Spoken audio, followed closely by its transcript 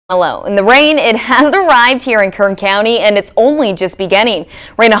Hello. And the rain, it has arrived here in Kern County, and it's only just beginning.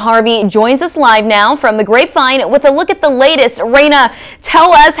 Raina Harvey joins us live now from the Grapevine with a look at the latest. Raina,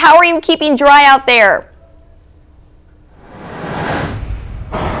 tell us, how are you keeping dry out there?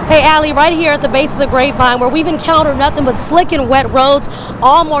 Hey, Allie, right here at the base of the Grapevine, where we've encountered nothing but slick and wet roads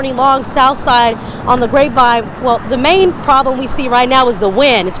all morning long, south side on the Grapevine. Well, the main problem we see right now is the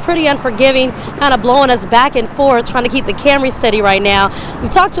wind. It's pretty unforgiving, kind of blowing us back and forth, trying to keep the Camry steady right now. We've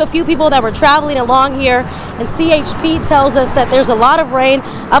talked to a few people that were traveling along here, and CHP tells us that there's a lot of rain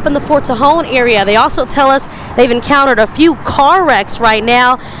up in the Fort Tejon area. They also tell us they've encountered a few car wrecks right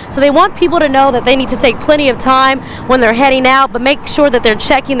now, so they want people to know that they need to take plenty of time when they're heading out, but make sure that they're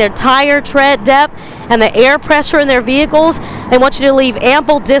checking their tire tread depth and the air pressure in their vehicles. They want you to leave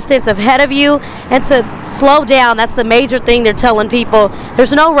ample distance ahead of you and to slow down. That's the major thing they're telling people.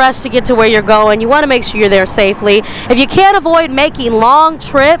 There's no rush to get to where you're going. You want to make sure you're there safely. If you can't avoid making long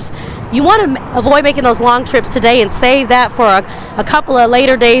trips, you want to avoid making those long trips today and save that for a couple of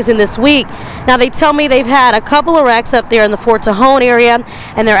later days in this week. Now, they tell me they've had a couple of wrecks up there in the Fort Tejon area,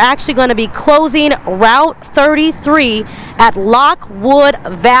 and they're actually going to be closing Route 33 at Lockwood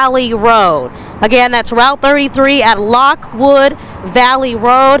Valley Road. Again, that's Route 33 at Lockwood Valley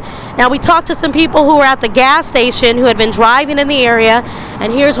Road. Now, we talked to some people who were at the gas station who had been driving in the area,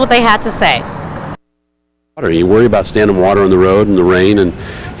 and here's what they had to say. You worry about standing water on the road in the rain, and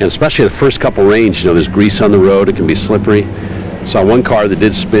especially the first couple rains, you know, there's grease on the road, it can be slippery. Saw one car that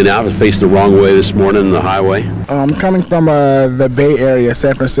did spin out, was facing the wrong way this morning on the highway. Coming from the Bay Area,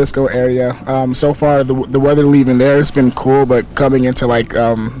 San Francisco area, so far the weather leaving there has been cool, but coming into like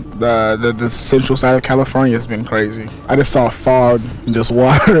the central side of California has been crazy. I just saw fog and just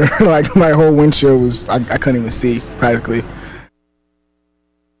water, like my whole windshield was, I couldn't even see practically.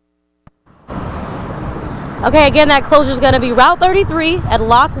 Okay, again, that closure is going to be Route 33 at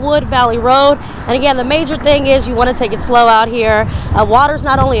Lockwood Valley Road. And again, the major thing is you want to take it slow out here. Water's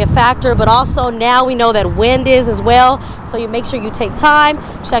not only a factor, but also now we know that wind is as well. So you make sure you take time,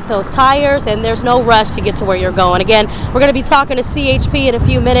 check those tires, and there's no rush to get to where you're going. Again, we're going to be talking to CHP in a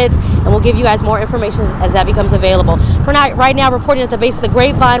few minutes, and we'll give you guys more information as that becomes available. For now, right now, reporting at the base of the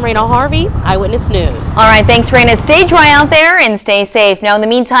Grapevine, Raina Harvey, Eyewitness News. All right, thanks, Raina. Stay dry out there and stay safe. Now, in the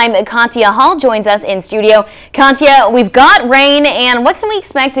meantime, Katia Hall joins us in studio. Katia, we've got rain, and what can we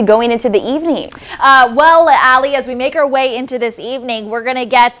expect going into the evening? Well, Allie, as we make our way into this evening, we're going to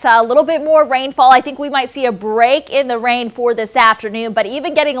get a little bit more rainfall. I think we might see a break in the rain for this afternoon, but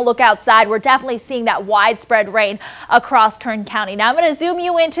even getting a look outside, we're definitely seeing that widespread rain across Kern County. Now, I'm going to zoom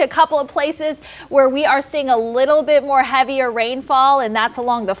you into a couple of places where we are seeing a little bit more heavier rainfall, and that's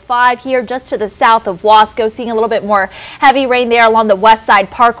along the 5 here, just to the south of Wasco, seeing a little bit more heavy rain there along the West Side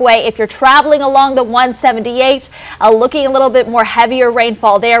Parkway. If you're traveling along the 178, looking a little bit more heavier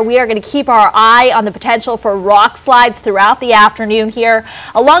rainfall there. We are going to keep our eye on the potential for rock slides throughout the afternoon here.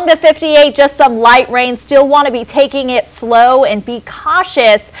 Along the 58, just some light rain. Still want to be taking it slow and be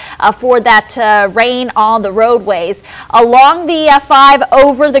cautious for that rain on the roadways. Along the 5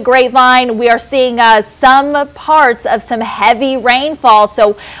 over the Grapevine, we are seeing some parts of some heavy rainfall,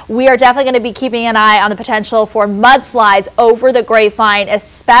 so we are definitely going to be keeping an eye on the potential for mudslides over the Grapevine,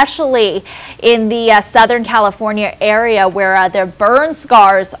 especially in the Southern California area where their burn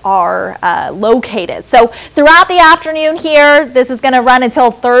scars are located. So throughout the afternoon here, this is going to run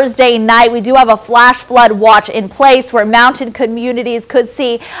until Thursday night. We do have a flash flood watch in place where mountain communities could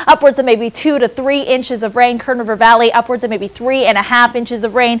see upwards of maybe 2 to 3 inches of rain. Kern River Valley, upwards of maybe 3.5 inches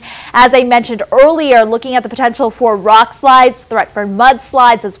of rain. As I mentioned earlier, looking at the potential for rock slides, threat for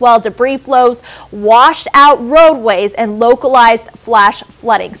mudslides as well, debris flows, washed out roadways, and localized flash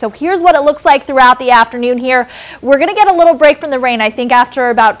flooding. So here's what it looks like throughout the afternoon here. We're going to get a little break from the rain, I think, after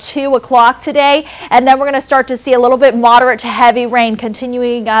about 2 o'clock today, and then we're going to start to see a little bit moderate to heavy rain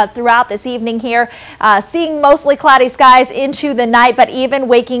continuing throughout this evening here. Seeing mostly cloudy skies into the night, but even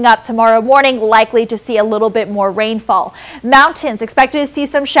waking up tomorrow morning, likely to see a little bit more rainfall. Mountains expected to see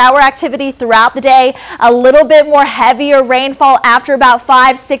some shower activity throughout the day, a little bit more heavier rainfall after about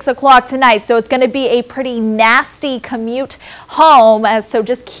 5, 6 o'clock tonight. So it's going to be a pretty nasty commute home, so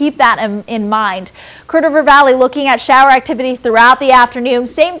just keep that in mind. Kern River Valley looking at shower activity throughout the afternoon.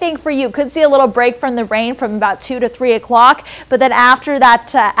 Same thing for you. Could see a little break from the rain from about 2 to 3 o'clock, but then after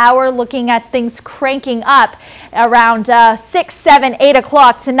that hour, looking at things cranking up around 6, 7, 8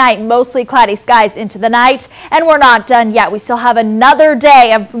 o'clock tonight. Mostly cloudy skies into the night, and we're not done yet. We still have another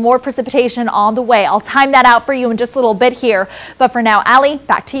day of more precipitation on the way. I'll time that out for you in just a little bit here, but for now, Allie,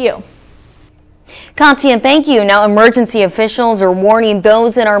 back to you. Katya, thank you. Now, emergency officials are warning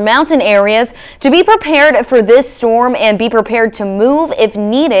those in our mountain areas to be prepared for this storm and be prepared to move if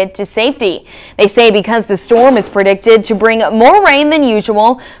needed to safety. They say because the storm is predicted to bring more rain than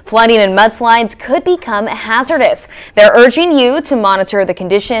usual, flooding and mudslides could become hazardous. They're urging you to monitor the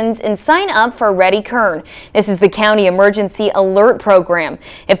conditions and sign up for Ready Kern. This is the County Emergency Alert Program.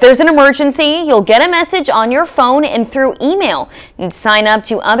 If there's an emergency, you'll get a message on your phone and through email. And sign up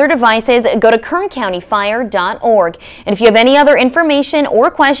to other devices, go to KernCountyFire.org. And if you have any other information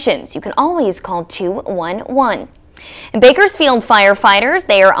or questions, you can always call 211. And Bakersfield firefighters,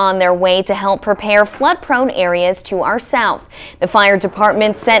 they are on their way to help prepare flood-prone areas to our south. The fire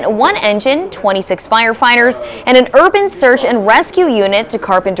department sent 1 engine, 26 firefighters, and an urban search and rescue unit to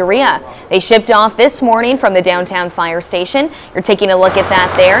Carpinteria. They shipped off this morning from the downtown fire station. You're taking a look at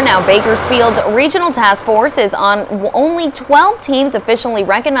that there. Now, Bakersfield Regional Task Force is on only 12 teams officially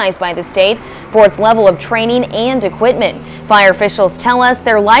recognized by the state for its level of training and equipment. Fire officials tell us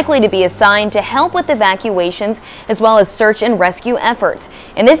they're likely to be assigned to help with evacuations as well as search and rescue efforts.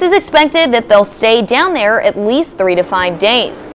 And this is expected that they'll stay down there at least 3 to 5 days.